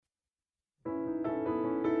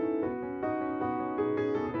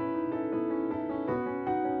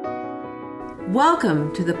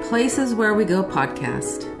Welcome to the Places Where We Go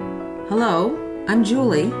podcast. Hello, I'm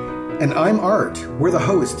Julie. And I'm Art. We're the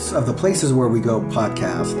hosts of the Places Where We Go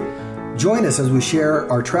podcast. Join us as we share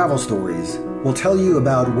our travel stories. We'll tell you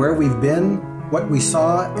about where we've been, what we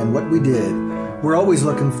saw, and what we did. We're always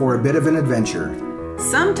looking for a bit of an adventure.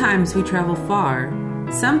 Sometimes we travel far.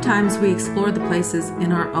 Sometimes we explore the places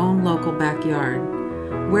in our own local backyard.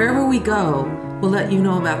 Wherever we go, we'll let you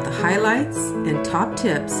know about the highlights and top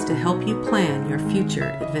tips to help you plan your future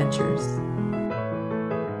adventures.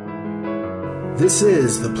 This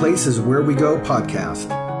is the Places Where We Go podcast.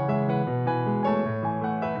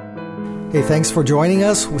 Hey, thanks for joining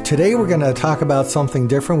us. Today we're going to talk about something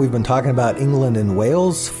different. We've been talking about England and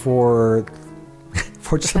Wales for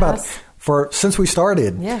since we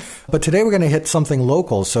started. Yes. But today we're going to hit something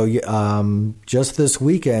local. So just this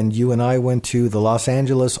weekend, you and I went to the Los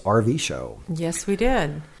Angeles RV show. Yes, we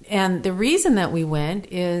did. And the reason that we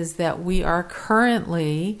went is that we are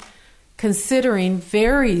currently considering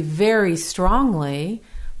very, very strongly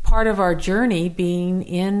part of our journey being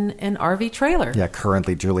in an RV trailer. Yeah,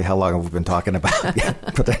 currently, Julie, how long have we been talking about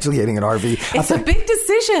potentially getting an RV? It's a big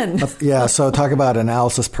decision. Yeah, so talk about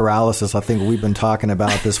analysis paralysis. I think we've been talking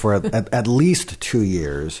about this for at least 2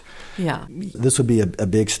 years. Yeah. This would be a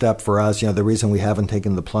big step for us. You know, the reason we haven't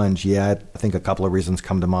taken the plunge yet, I think a couple of reasons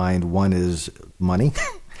come to mind. One is money.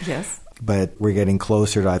 Yes. But we're getting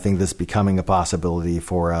closer to, I think, this becoming a possibility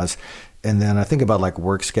for us. And then I think about like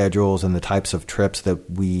work schedules and the types of trips that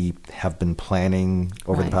we have been planning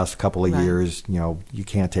over the past couple of years. You know, you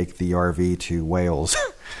can't take the RV to Wales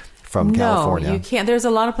from California. No, you can't. There's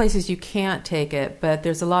a lot of places you can't take it, but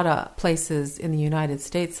there's a lot of places in the United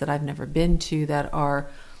States that I've never been to that are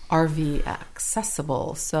RV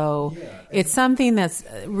accessible. So it's something that's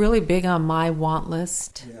really big on my want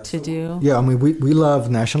list to do. Yeah, I mean, we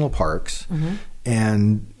love national parks,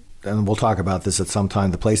 and we'll talk about this at some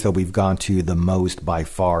time. The place that we've gone to the most by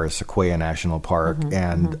far is Sequoia National Park.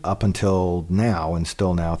 And up until now, and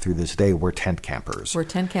still now through this day, we're tent campers. We're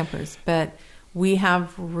tent campers. But we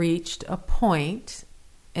have reached a point,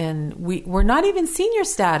 and we're not even senior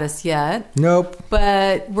status yet. Nope.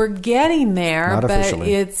 But we're getting there. Not officially. But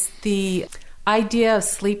it's the idea of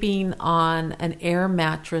sleeping on an air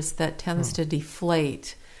mattress that tends to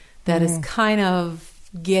deflate that is kind of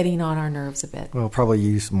getting on our nerves a bit. Well, probably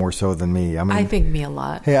you more so than me. I mean, I think me a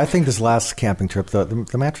lot. Hey, I think this last camping trip,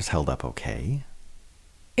 the mattress held up okay.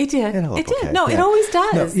 It did. It held up okay. No, it always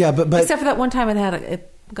does. No, but except for that one time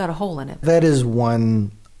it got a hole in it. That is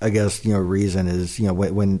one, I guess, reason is,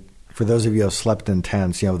 when for those of you who have slept in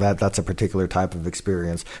tents, that's a particular type of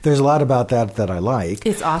experience. There's a lot about that I like.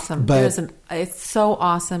 It's awesome. But it's so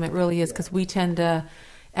awesome. It really is, because we tend to,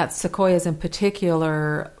 at Sequoias in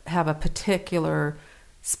particular, have a particular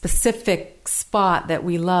specific spot that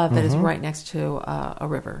we love that is right next to a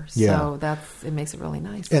river. So it makes it really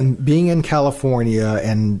nice. And being in California,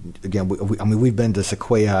 and again, we've been to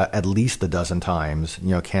Sequoia at least a dozen times,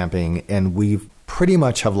 camping, and we've pretty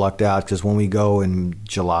much have lucked out because when we go in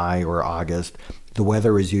July or August, the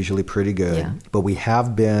weather is usually pretty good. Yeah. But we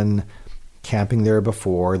have been camping there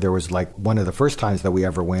before. There was like one of the first times that we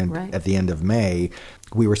ever went at the end of May.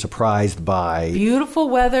 We were surprised by beautiful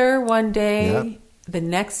weather one day. Yep. The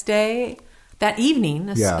next day, that evening,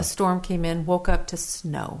 a storm came in, woke up to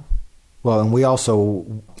snow. Well, and we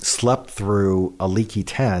also slept through a leaky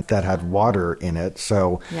tent that had water in it.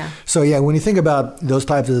 So when you think about those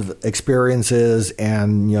types of experiences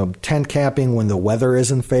and, tent camping when the weather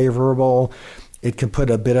isn't favorable, it can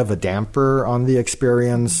put a bit of a damper on the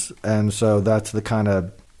experience. And so that's the kind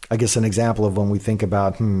of, I guess, an example of when we think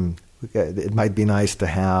about, it might be nice to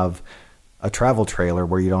have a travel trailer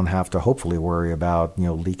where you don't have to hopefully worry about,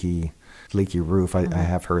 leaky roof. I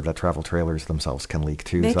have heard that travel trailers themselves can leak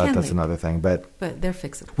too. That's another thing. But they're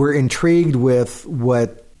fixable. We're intrigued with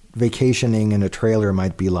what vacationing in a trailer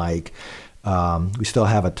might be like. We still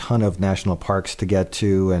have a ton of national parks to get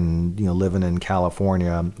to, and living in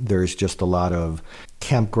California, there's just a lot of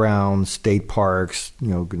campgrounds, state parks,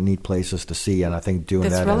 neat places to see, and I think doing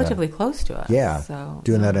that relatively close to us. Yeah,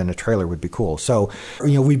 doing that in a trailer would be cool. So,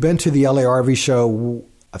 we've been to the LA RV show.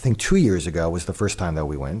 I think 2 years ago was the first time that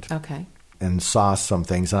we went. Okay. And saw some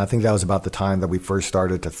things, and I think that was about the time that we first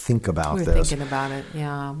started to think about this. We were thinking about it,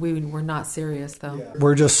 yeah. We were not serious, though. Yeah.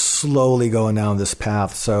 We're just slowly going down this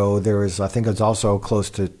path. So I think it's also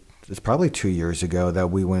it's probably 2 years ago that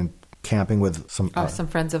we went camping with some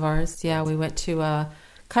friends of ours. Yeah, we went to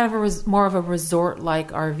kind of more of a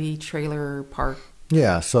resort-like RV trailer park.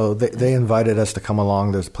 Yeah, so they invited us to come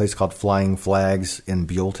along. There's a place called Flying Flags in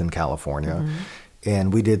Buellton, California.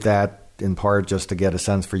 And we did that in part just to get a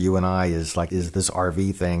sense for you and I is this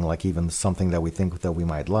RV thing like even something that we think that we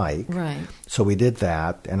might like? Right. So we did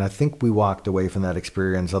that, and I think we walked away from that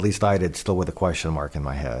experience, at least I did, still with a question mark in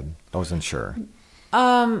my head. I wasn't sure.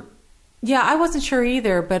 Yeah, I wasn't sure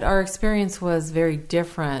either, but our experience was very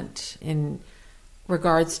different in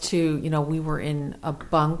regards to, we were in a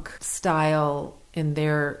bunk style in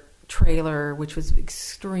their trailer, which was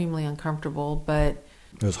extremely uncomfortable, but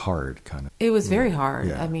it was hard, kind of. It was very hard.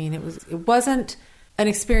 Yeah. I mean, it wasn't an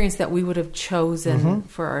experience that we would have chosen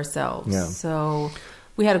for ourselves. Yeah. So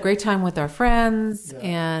we had a great time with our friends,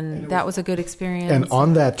 and that was a good experience. And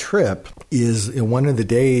on that trip is one of the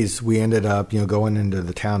days we ended up, going into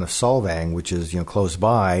the town of Solvang, which is, close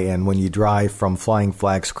by. And when you drive from Flying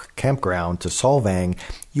Flags campground to Solvang,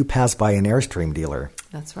 you pass by an Airstream dealer.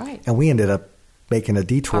 That's right. And we ended up making a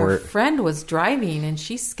detour. Our friend was driving, and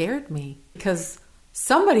she scared me because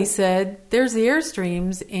somebody said, there's the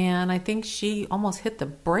Airstreams, and I think she almost hit the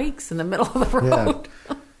brakes in the middle of the road.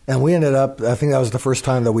 Yeah. And we ended up, I think that was the first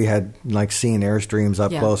time that we had seen Airstreams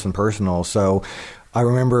up close and personal. So I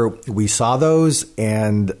remember we saw those,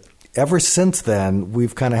 and ever since then,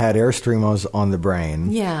 we've kind of had Airstreamos on the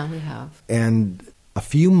brain. Yeah, we have. And a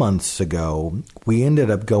few months ago, we ended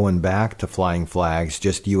up going back to Flying Flags,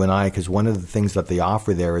 just you and I, because one of the things that they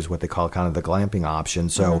offer there is what they call kind of the glamping option.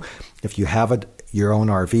 So if you have your own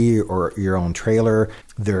RV or your own trailer,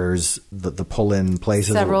 there's the pull-in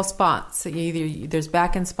places. Several spots. There's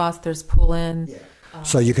back-in spots, there's pull-in. Yeah.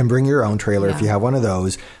 So you can bring your own trailer if you have one of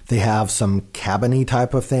those. They have some cabin-y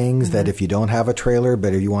type of things that if you don't have a trailer,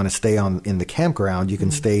 but if you want to stay in the campground, you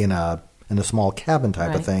can stay in a small cabin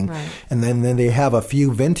type of thing. Right. And then they have a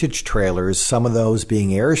few vintage trailers, some of those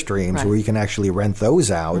being Airstreams, where you can actually rent those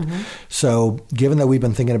out. So given that we've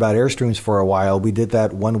been thinking about Airstreams for a while, we did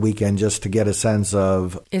that one weekend just to get a sense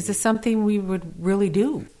of... Is this something we would really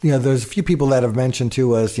do? There's a few people that have mentioned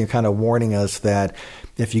to us, kind of warning us that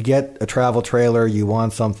if you get a travel trailer, you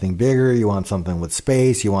want something bigger, you want something with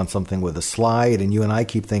space, you want something with a slide. And you and I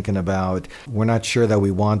keep thinking about, we're not sure that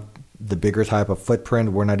we want the bigger type of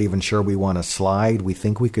footprint. We're not even sure we want to slide. We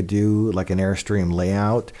think we could do like an Airstream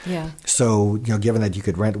layout. Yeah. So, given that you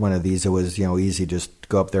could rent one of these, it was, easy just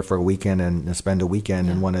go up there for a weekend and spend a weekend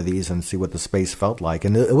in one of these and see what the space felt like.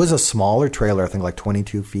 And it was a smaller trailer, I think like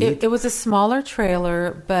 22 feet. It was a smaller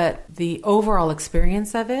trailer, but the overall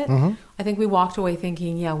experience of it, I think we walked away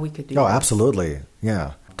thinking, we could do this. Absolutely.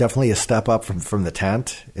 Yeah. Definitely a step up from the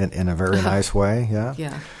tent in a very nice way. Yeah.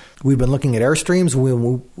 Yeah. We've been looking at Airstreams,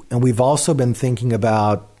 and we've also been thinking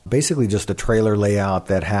about basically just a trailer layout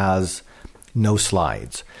that has no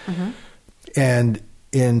slides. And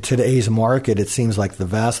in today's market, it seems like the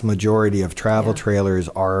vast majority of travel trailers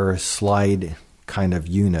are slide kind of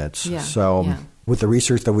units. Yeah. So with the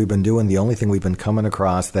research that we've been doing, the only thing we've been coming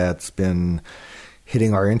across that's been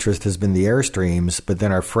hitting our interest has been the Airstreams. But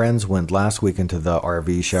then our friends went last week into the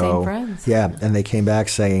RV show. Same friends. Yeah, and they came back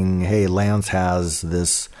saying, hey, Lance has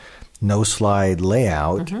this no slide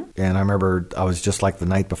layout. And I remember I was just like the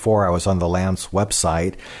night before, I was on the Lance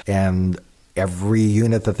website, and every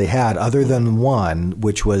unit that they had, other than one,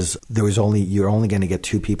 which was you're only going to get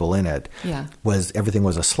two people in it, was everything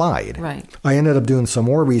was a slide. Right. I ended up doing some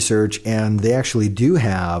more research, and they actually do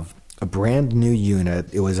have a brand new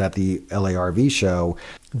unit. It was at the LARV show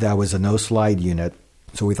that was a no slide unit.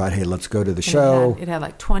 So we thought, hey, let's go to the show. It had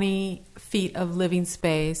like 20 feet of living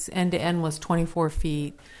space. End to end was 24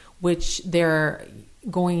 feet, which they're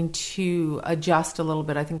going to adjust a little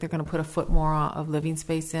bit. I think they're going to put a foot more of living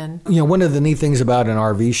space in. One of the neat things about an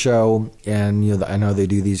RV show, and I know they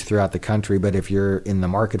do these throughout the country, but if you're in the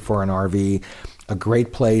market for an RV, a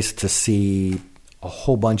great place to see a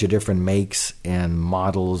whole bunch of different makes and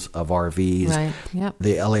models of RVs. Right. Yep.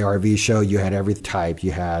 The LARV show, you had every type.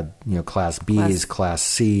 You had, Class Bs, Class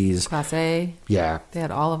Cs. Class A. Yeah. They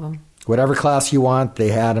had all of them. Whatever class you want, they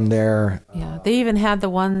had them there. Yeah. They even had the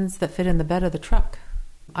ones that fit in the bed of the truck.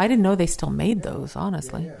 I didn't know they still made those,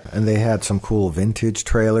 honestly. And they had some cool vintage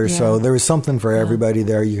trailers. Yeah. So there was something for everybody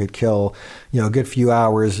there. You could kill, a good few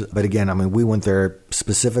hours. But again, we went there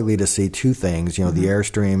specifically to see two things, the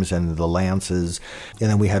Airstreams and the Lances. And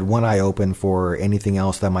then we had one eye open for anything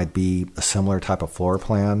else that might be a similar type of floor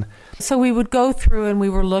plan. So we would go through and we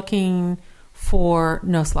were looking for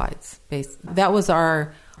no slides. That was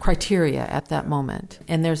our criteria at that moment,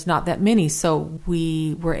 and there's not that many, so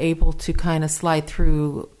we were able to kind of slide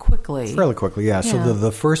through fairly quickly. Yeah. So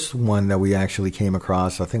the first one that we actually came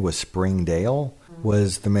across, I think, was Springdale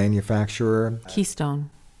was the manufacturer. Keystone.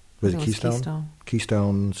 Was it Keystone?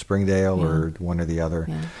 Keystone, Springdale, or one or the other.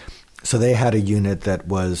 So they had a unit that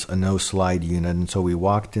was a no-slide unit, and so we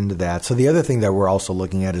walked into that. So the other thing that we're also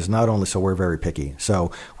looking at is not only, so we're very picky. So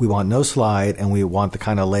we want no slide, and we want the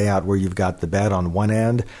kind of layout where you've got the bed on one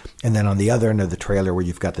end, and then on the other end of the trailer where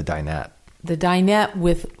you've got the dinette. The dinette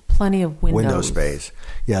with plenty of window space.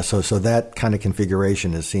 Yeah, so that kind of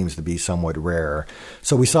configuration seems to be somewhat rare.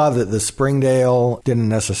 So we saw that the Springdale didn't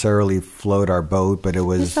necessarily float our boat, but it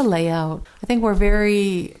was... It's the layout. I think we're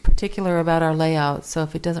very particular about our layout, so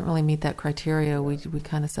if it doesn't really meet that criteria, we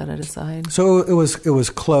kind of set it aside. So it was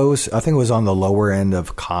close. I think it was on the lower end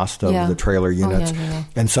of cost of the trailer units.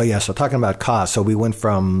 And so talking about cost, so we went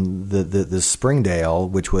from the Springdale,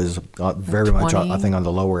 which was very much, I think, on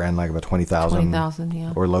the lower end, like about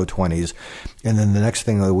 $20,000 or low 20s. And then the next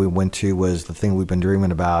thing that we went to was the thing we've been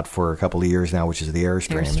dreaming about for a couple of years now, which is the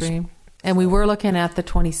Airstream. And we were looking at the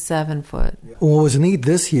 27-foot. What was neat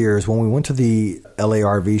this year is when we went to the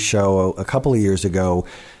LARV show a couple of years ago,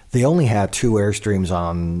 they only had 2 Airstreams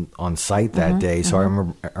on site that day. So I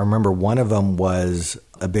remember one of them was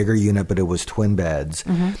a bigger unit, but it was twin beds.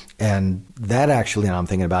 And that actually, now I'm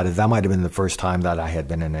thinking about it, that might have been the first time that I had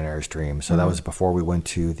been in an Airstream. So that was before we went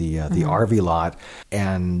to the RV lot.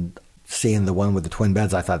 And seeing the one with the twin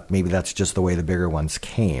beds, I thought maybe that's just the way the bigger ones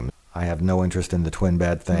came. I have no interest in the twin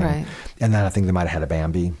bed thing. Right. And then I think they might have had a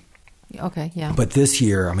Bambi. Okay, yeah. But this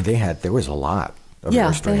year, I mean, there was a lot of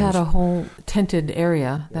Airstreams. They had a whole tented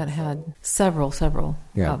area that had several of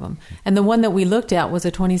them. And the one that we looked at was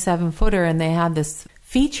a 27-footer, and they had this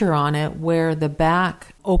feature on it where the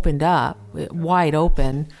back opened up, wide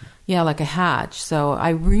open, like a hatch. So I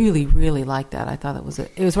really, really liked that. I thought it was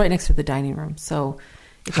right next to the dining room. So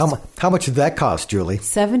how much did that cost, Julie?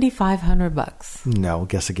 $7,500. No,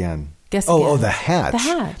 guess again. Guess again. Oh, the hatch.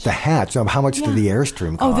 The hatch. Now, how much did the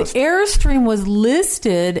Airstream cost? Oh, the Airstream was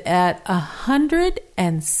listed at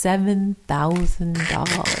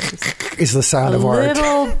 $107,000. It's the sound of art. A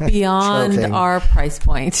little beyond our price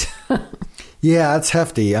point. Yeah, it's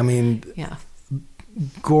hefty. I mean,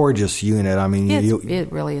 gorgeous unit. I mean,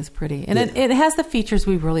 it really is pretty, and it has the features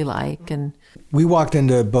we really like. And we walked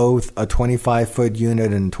into both a 25-foot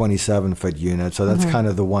unit and 27-foot unit, so that's kind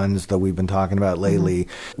of the ones that we've been talking about lately.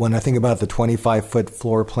 When I think about the 25-foot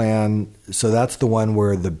floor plan, so that's the one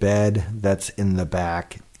where the bed that's in the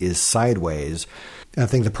back is sideways. I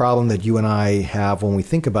think the problem that you and I have when we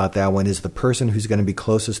think about that one is the person who's going to be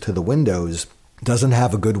closest to the windows doesn't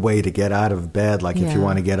have a good way to get out of bed, like if you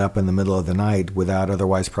want to get up in the middle of the night without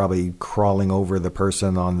otherwise probably crawling over the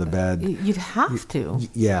person on the bed. You'd have to.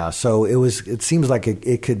 Yeah, so it seems like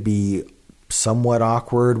it could be somewhat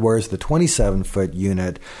awkward, whereas the 27-foot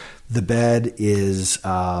unit, the bed is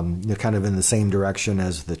kind of in the same direction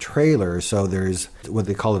as the trailer, so there's what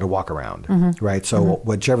they call it a walk-around, right? So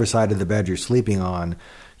whichever side of the bed you're sleeping on,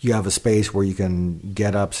 you have a space where you can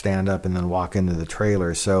get up, stand up, and then walk into the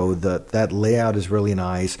trailer. So that layout is really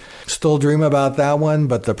nice. Still dream about that one,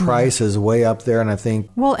 but the price is way up there, and I think...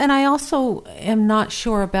 Well, and I also am not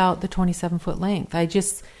sure about the 27-foot length. I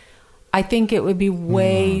think it would be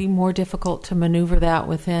way more difficult to maneuver that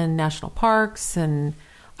within national parks, and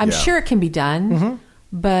I'm sure it can be done,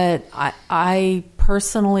 but I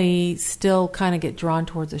personally still kind of get drawn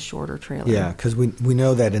towards a shorter trailer. Yeah, because we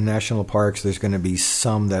know that in national parks there's going to be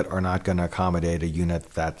some that are not going to accommodate a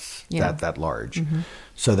unit that's that large.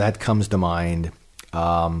 So that comes to mind.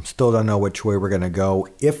 Still don't know which way we're going to go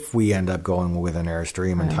if we end up going with an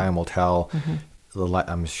Airstream, and time will tell.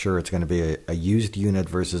 I'm sure it's going to be a used unit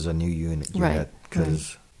versus a new unit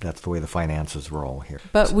because that's the way the finances roll here.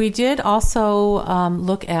 But we did also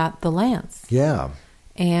look at the Lance. Yeah.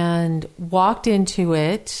 And walked into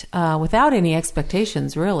it without any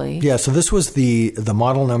expectations, really. Yeah, so this was the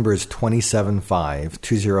model number is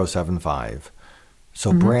 2075.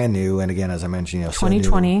 So brand new, and again, as I mentioned,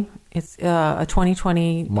 2020. It's a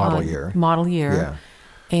 2020 model year. Yeah.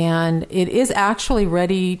 And it is actually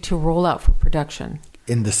ready to roll out for production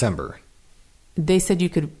in December. They said you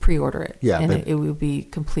could pre-order it, and it would be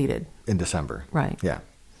completed in December. Right. Yeah.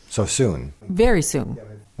 So soon. Very soon.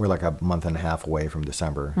 We're like a month and a half away from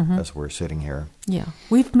December as we're sitting here. Yeah.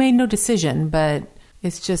 We've made no decision, but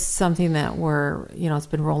it's just something that it's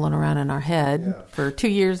been rolling around in our head for 2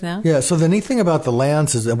 years now. Yeah. So the neat thing about the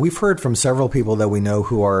Lance is that we've heard from several people that we know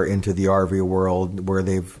who are into the RV world where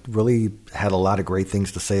they've really had a lot of great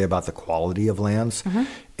things to say about the quality of Lance.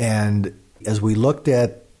 And as we looked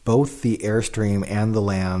at both the Airstream and the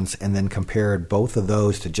Lance and then compared both of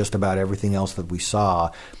those to just about everything else that we saw,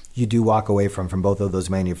 you do walk away from both of those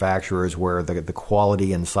manufacturers where the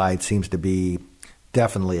quality inside seems to be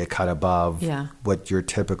definitely a cut above what your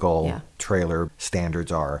typical trailer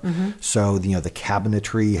standards are. So, the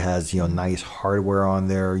cabinetry has, nice hardware on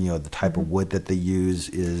there. The type of wood that they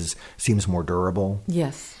use seems more durable.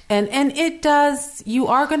 Yes. And it does, you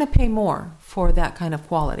are going to pay more for that kind of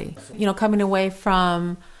quality. Coming away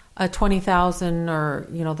from a $20,000 or,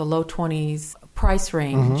 the low 20s price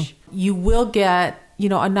range, you will get,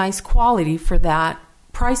 a nice quality for that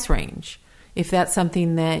price range. If that's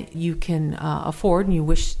something that you can afford and you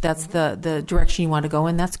wish that's the direction you want to go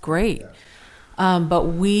in, that's great. But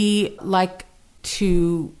we like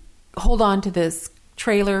to hold on to this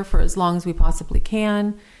trailer for as long as we possibly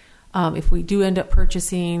can. If we do end up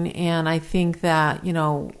purchasing, and I think that,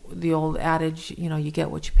 the old adage, you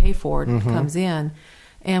get what you pay for, comes in.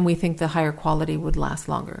 And we think the higher quality would last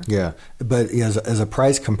longer. Yeah, but as a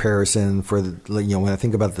price comparison for when I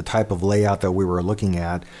think about the type of layout that we were looking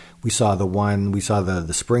at, we saw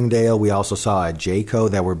the Springdale. We also saw a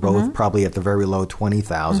Jayco that were both probably at the very low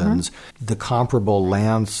 20,000s. The comparable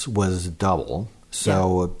Lance was double,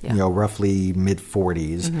 so roughly mid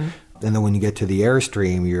 40s. And then when you get to the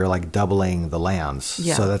Airstream, you're like doubling the Lance.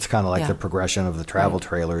 Yeah. So that's kind of like the progression of the travel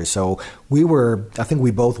trailers. So I think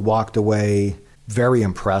we both walked away very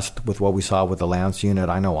impressed with what we saw with the Lance unit.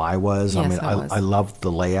 I know I was. Yes, I loved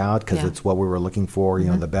the layout because it's what we were looking for.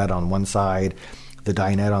 The bed on one side, the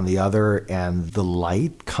dinette on the other, and the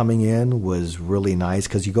light coming in was really nice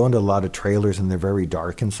because you go into a lot of trailers and they're very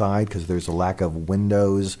dark inside because there's a lack of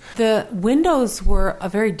windows. The windows were a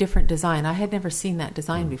very different design. I had never seen that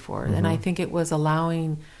design before, and I think it was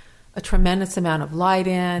allowing a tremendous amount of light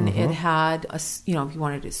in. It had if you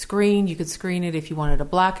wanted it screened, you could screen it. If you wanted a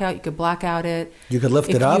blackout, you could black out it. You could lift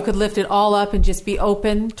it up. You could lift it all up and just be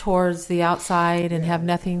open towards the outside and have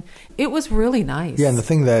nothing. It was really nice. Yeah, and the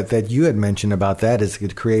thing that you had mentioned about that is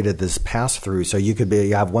it created this pass-through. So you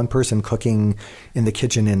have one person cooking in the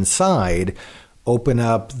kitchen inside, open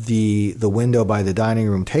up the window by the dining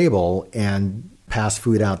room table, and pass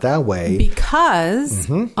food out that way.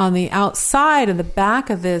 Because on the outside of the back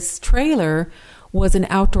of this trailer was an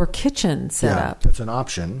outdoor kitchen set up. That's an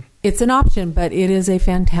option. It's an option, but it is a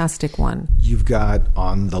fantastic one. You've got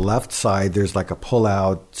on the left side, there's like a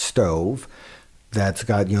pull-out stove that's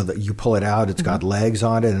got, you pull it out, it's got legs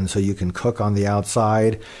on it, and so you can cook on the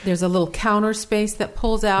outside. There's a little counter space that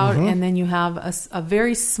pulls out, and then you have a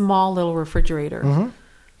very small little refrigerator.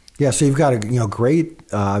 Yeah, so you've got a great,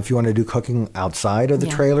 if you want to do cooking outside of the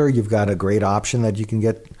trailer, you've got a great option that you can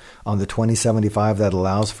get on the 2075 that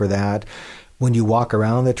allows for that. When you walk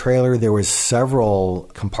around the trailer, there was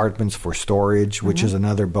several compartments for storage, which is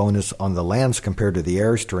another bonus on the Lance compared to the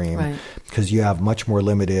Airstream, because you have much more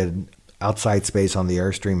limited outside space on the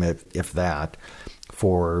Airstream, if that,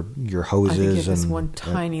 for your hoses. I think it was one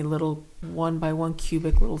tiny little 1x1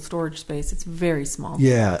 cubic little storage space. It's very small.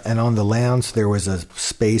 Yeah, and on the Lance, there was a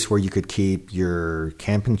space where you could keep your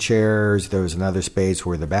camping chairs. There was another space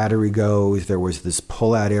where the battery goes. There was this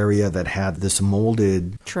pull-out area that had this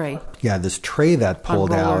molded tray. Yeah, this tray that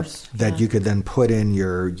pulled out that you could then put in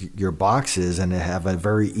your boxes and have a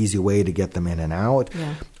very easy way to get them in and out.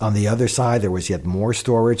 Yeah. On the other side, there was yet more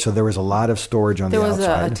storage, so there was a lot of storage on the outside.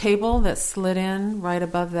 There was a table that slid in right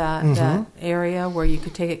above that area where you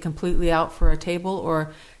could take it completely out for a table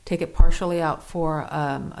or take it partially out for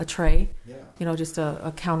a tray. Yeah. Just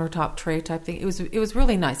a countertop tray type thing. It was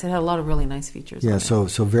really nice. It had a lot of really nice features. Yeah, so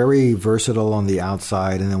very versatile on the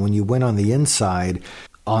outside, and then when you went on the inside,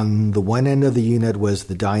 on the one end of the unit was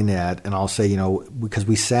the dinette, and I'll say, because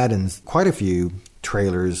we sat in quite a few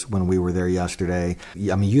trailers when we were there yesterday.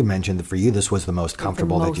 I mean, you mentioned that for you this was the most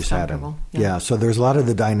comfortable that you sat in. Yeah, so there's a lot of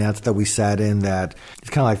the dinettes that we sat in that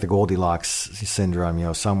it's kind of like the Goldilocks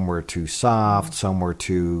syndrome. Some were too soft, some were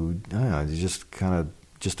too, I don't know, it just kind of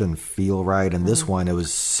just didn't feel right. And this one, it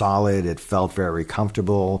was solid. It felt very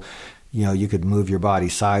comfortable. You could move your body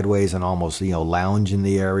sideways and almost, lounge in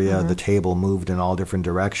the area. The table moved in all different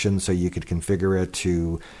directions, so you could configure it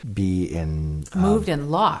to be in... moved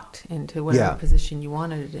and locked into whatever position you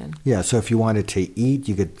wanted it in. Yeah, so if you wanted to eat,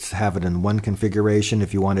 you could have it in one configuration.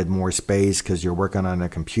 If you wanted more space because you're working on a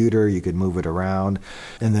computer, you could move it around.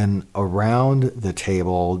 And then around the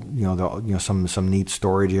table, some neat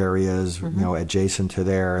storage areas, adjacent to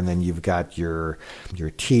there. And then you've got your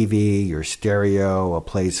TV, your stereo, a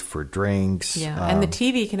place for drinks. Yeah, and the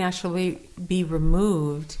TV can actually be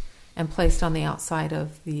removed and placed on the outside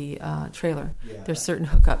of the trailer. Yeah. There's certain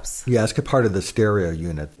hookups. Yeah, it's part of the stereo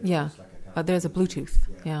unit. Yeah, there's a Bluetooth.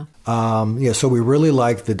 Yeah. So we really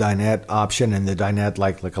like the dinette option, and the dinette,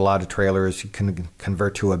 like a lot of trailers, you can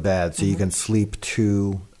convert to a bed, so you can sleep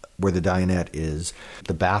two where the dinette is.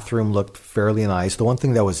 The bathroom looked fairly nice. The one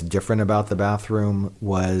thing that was different about the bathroom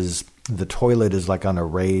was the toilet is like on a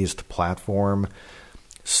raised platform.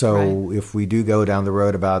 So if we do go down the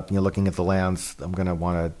road about looking at the lands, I'm going to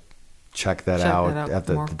want to check that out at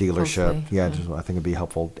the dealership. Closely. I think it'd be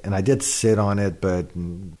helpful. And I did sit on it, but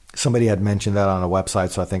somebody had mentioned that on a website,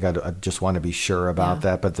 so I think I just want to be sure about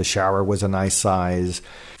that. But the shower was a nice size.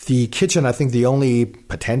 The kitchen, I think the only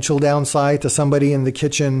potential downside to somebody in the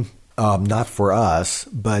kitchen, not for us,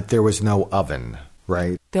 but there was no oven,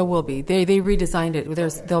 right? There will be. They redesigned it.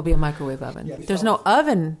 There'll be a microwave oven. There's no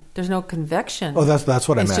oven. There's no convection. Oh, that's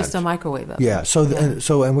what I meant. It's just a microwave oven. Yeah.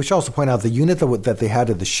 And we should also point out the unit that they had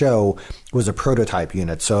at the show was a prototype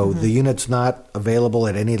unit. So the unit's not available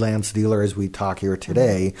at any Lance dealer as we talk here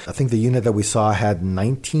today. I think the unit that we saw had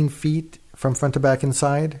 19 feet from front to back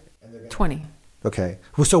inside. 20. Okay.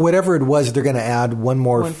 Well, so whatever it was, they're going to add one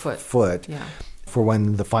more foot. Yeah. For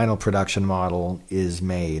when the final production model is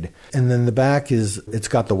made. And then the back it's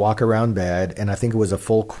got the walk-around bed, and I think it was a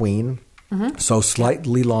full queen, so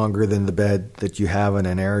slightly longer than the bed that you have in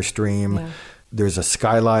an Airstream. Yeah. There's a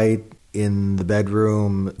skylight in the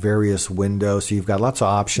bedroom, various windows, so you've got lots of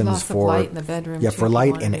options for light in the bedroom. Yeah, for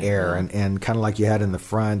light and air, and kind of like you had in the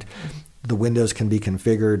front. The windows can be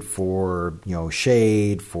configured for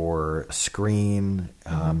shade, for screen,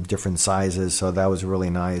 different sizes. So that was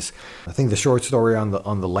really nice. I think the short story on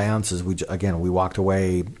the Lance is we walked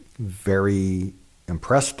away very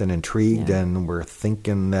impressed and intrigued, and we're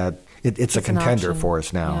thinking that it's a contender for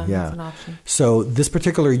us now. Yeah. It's an option. So this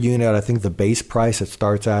particular unit, I think the base price, it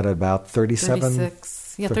starts at about $37,000. 36.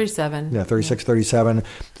 Yeah, 37. Yeah, 36, 37.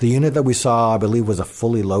 The unit that we saw, I believe, was a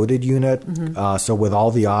fully loaded unit. So with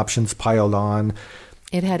all the options piled on.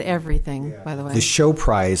 It had everything, by the way. The show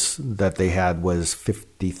price that they had was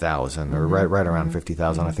 $50,000 or right around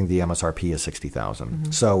 $50,000. I think the MSRP is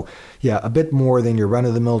 $60,000. So, yeah, a bit more than your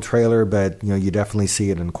run-of-the-mill trailer, but, you definitely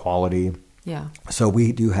see it in quality. Yeah. So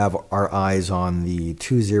we do have our eyes on the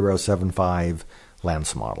 2075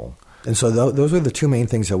 Lance model. And so those were the two main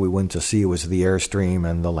things that we went to see was the Airstream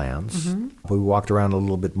and the Lance. We walked around a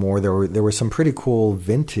little bit more. There were some pretty cool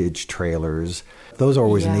vintage trailers. Those are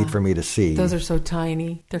always neat for me to see. Those are so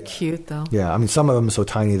tiny. They're cute, though. Yeah, I mean, some of them are so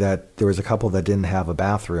tiny that there was a couple that didn't have a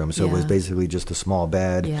bathroom, so it was basically just a small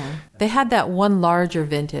bed. Yeah, they had that one larger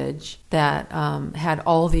vintage that had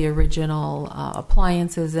all the original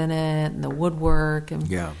appliances in it and the woodwork and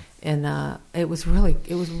And it was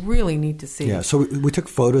really neat to see. Yeah, so we took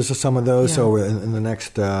photos of some of those. Yeah. So in the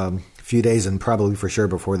next few days, and probably for sure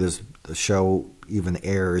before the show even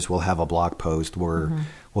airs, we'll have a blog post where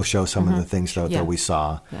we'll show some of the things that we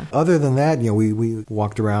saw. Yeah. Other than that, we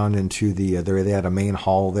walked around into the they had a main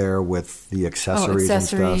hall there with the accessories and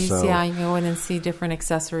stuff. So. Yeah, you go in and see different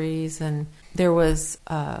accessories, and there was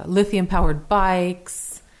lithium-powered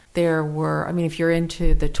bikes. There were, if you're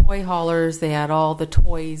into the toy haulers, they had all the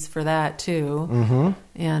toys for that too.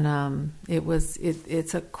 And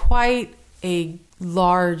it's quite a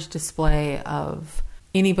large display of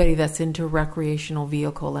anybody that's into recreational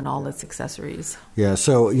vehicle and all its accessories. Yeah,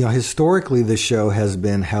 so historically the show has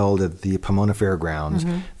been held at the Pomona Fairgrounds.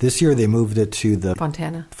 This year they moved it to the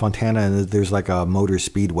Fontana, and there's like a motor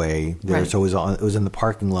speedway there. Right. So it was in the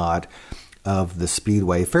parking lot of the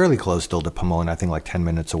Speedway, fairly close still to Pomona, I think like 10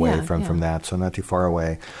 minutes away from that, so not too far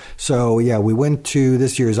away. So yeah, we went to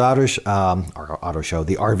this year's auto show,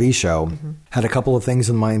 the RV show. Had a couple of things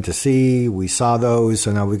in mind to see. We saw those,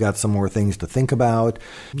 so now we got some more things to think about.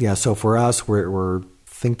 Yeah, so for us, we're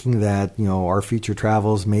thinking that, our future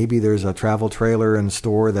travels, maybe there's a travel trailer in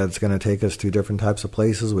store that's going to take us to different types of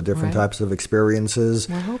places with different types of experiences.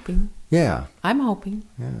 We're hoping. Yeah. I'm hoping.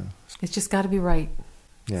 Yeah. It's just got to be right.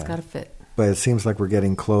 Yeah. It's got to fit. But it seems like we're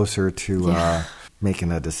getting closer to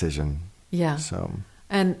making a decision. Yeah. So.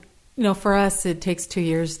 And, for us, it takes 2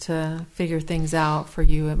 years to figure things out. For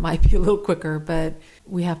you, it might be a little quicker, but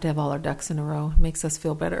we have to have all our ducks in a row. It makes us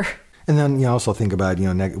feel better. And then also think about,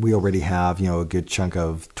 we already have, a good chunk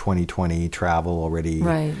of 2020 travel already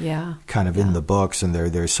kind of in the books. And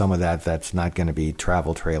there's some of that's not going to be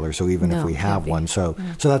travel trailer. So even if we have one. So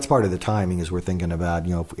that's part of the timing is we're thinking about,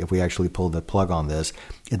 if we actually pull the plug on this,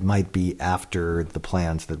 it might be after the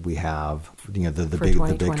plans that we have,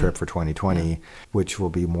 the big trip for 2020, which will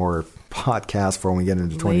be more podcast for when we get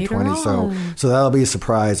into 2020. So that'll be a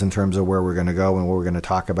surprise in terms of where we're going to go and what we're going to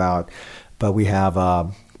talk about. But we have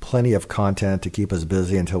plenty of content to keep us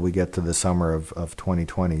busy until we get to the summer of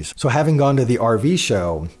 2020. So having gone to the RV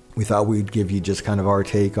show, we thought we'd give you just kind of our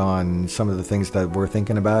take on some of the things that we're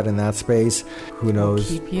thinking about in that space. Who knows?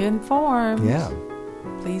 We'll keep you informed. Yeah.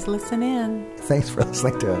 Please listen in. Thanks for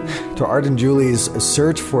listening to Art and Julie's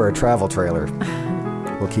search for a travel trailer.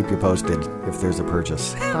 We'll keep you posted if there's a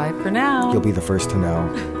purchase. Bye for now. You'll be the first to know.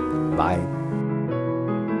 Bye.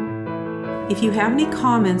 If you have any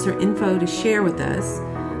comments or info to share with us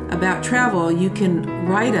about travel, you can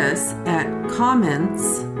write us at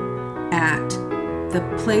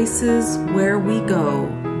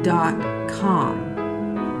comments@theplaceswherewego.com.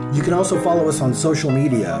 You can also follow us on social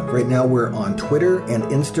media. Right now we're on Twitter and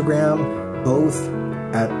Instagram, both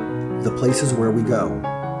at The Places Where We Go.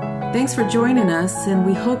 Thanks for joining us, and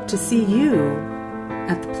we hope to see you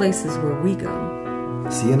at the places where we go.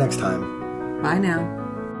 See you next time. Bye now.